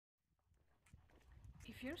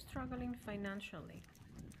If you're struggling financially,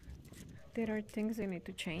 there are things you need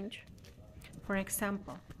to change. For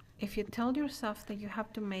example, if you tell yourself that you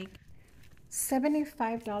have to make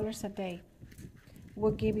 $75 a day,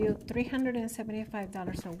 will give you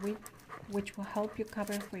 $375 a week, which will help you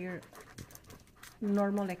cover for your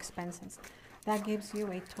normal expenses. That gives you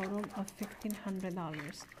a total of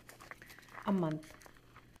 $1,500 a month.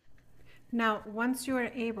 Now, once you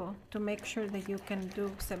are able to make sure that you can do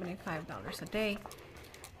 $75 a day,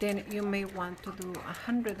 then you may want to do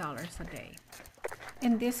 $100 a day.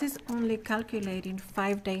 And this is only calculating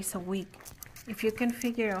 5 days a week. If you can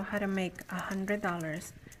figure out how to make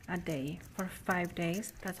 $100 a day for 5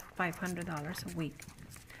 days, that's $500 a week.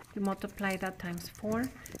 You multiply that times 4,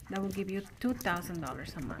 that will give you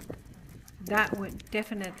 $2,000 a month. That would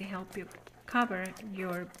definitely help you cover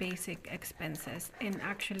your basic expenses and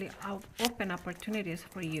actually open opportunities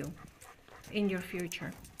for you in your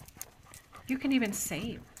future. You can even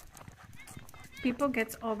save. People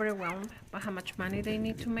get overwhelmed by how much money they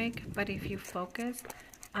need to make, but if you focus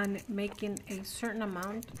on making a certain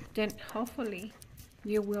amount, then hopefully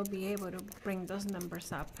you will be able to bring those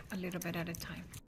numbers up a little bit at a time.